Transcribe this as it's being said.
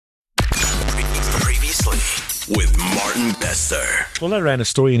Seriously, with Martin Bester. Well, I ran a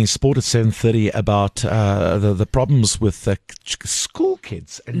story in his sport at 7:30 about the problems with school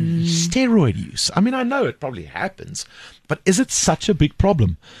kids and steroid use. I mean, I know it probably happens, but is it such a big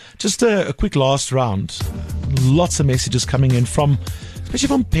problem? Just a quick last round. Lots of messages coming in especially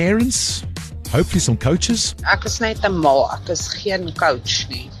from parents, hopefully some coaches. Ek is net 'n ma, ek is geen coach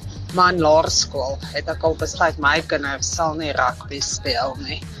nie. Maar in laerskool het ek al besluit my kinders sal nie rugby speel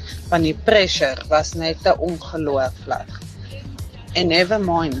nie. Want die pressure was net te ongelooflik. En never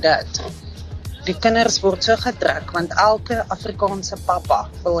mind that. Die kinders word so gedruk want elke Afrikaanse pappa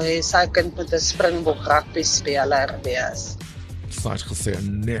wil hê sy kind moet 'n Springbok rugby speler wees. Saai gesê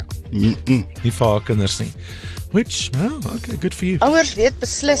nee. Nie vir haar kinders nie. Which, okay, good for you. Ouers weet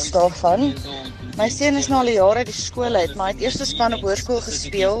beslis daarvan. My seun is nou al jare uit die skool uit, maar hy het eerste span op hoërskool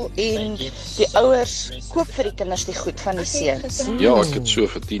gespeel en die ouers koop vir die kinders die goed van die seuns. Ja, ek het so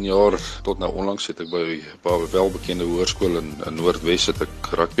vir 10 jaar tot nou onlangs het ek by 'n welbekende hoërskool in Noordwes het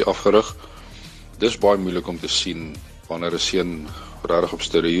ek rugby afgerig. Dis baie moeilik om te sien wanneer 'n seun regtig op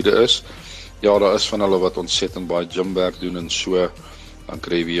steroïde is. Ja, daar is van hulle wat ontsettend baie gymwerk doen en so, dan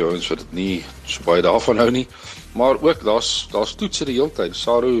kry jy weer ouens wat dit nie so baie daarvan hou nie. Maar ook daar's toetse die hele tyd.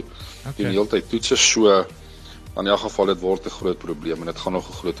 Saru doen die hele tyd toetse, so in elk geval dit word 'n groot probleem en dit gaan nog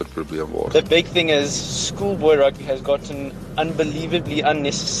 'n groter probleem word. The big thing is schoolboy rugby has gotten unbelievably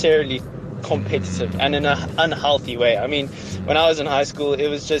unnecessarily competitive and in an unhealthy way. I mean, when I was in high school, it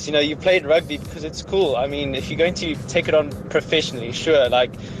was just, you played rugby because it's cool. I mean, if you're going to take it on professionally, sure,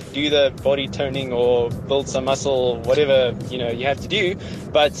 like do the body toning or build some muscle, whatever, you have to do.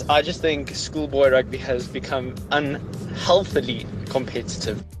 But I just think schoolboy rugby has become unhealthily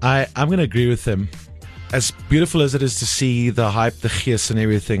competitive. I'm going to agree with him. As beautiful as it is to see the hype, the gees and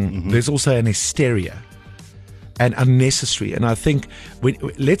everything, there's also an hysteria. And unnecessary. And I think,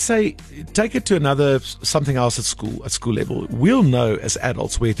 let's say, take it to something else at school level. We'll know as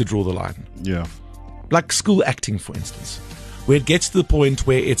adults where to draw the line. Yeah. Like school acting, for instance, where it gets to the point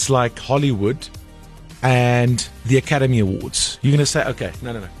where it's like Hollywood and the Academy Awards. You're going to say, okay,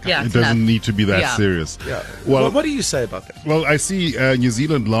 no. Yeah, it doesn't need to be that serious. Yeah. Well, What do you say about that? Well, I see New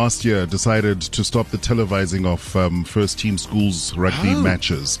Zealand last year decided to stop the televising of first team schools rugby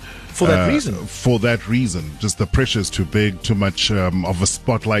matches. For that reason? For that reason. Just the pressure is too big, too much of a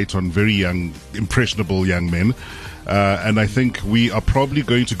spotlight on very young, impressionable young men. And I think we are probably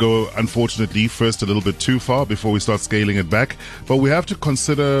going to go, unfortunately, first a little bit too far before we start scaling it back. But we have to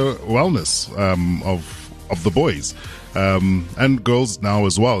consider wellness of the boys and girls now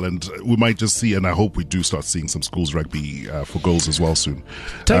as well. And we might just see, and I hope we do start seeing some schools rugby for girls as well soon.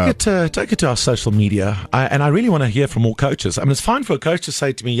 Take it to our social media. And I really want to hear from more coaches. I mean, it's fine for a coach to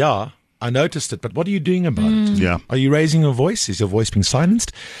say to me, yeah, I noticed it, but what are you doing about it? Yeah. Are you raising your voice? Is your voice being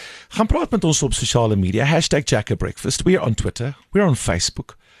silenced? Gaan praat met ons op sosiale media. #JackaBreakfast. We're on Twitter. We're on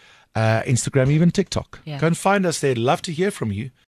Facebook, Instagram, even TikTok. Yeah. Go and find us there. Love to hear from you.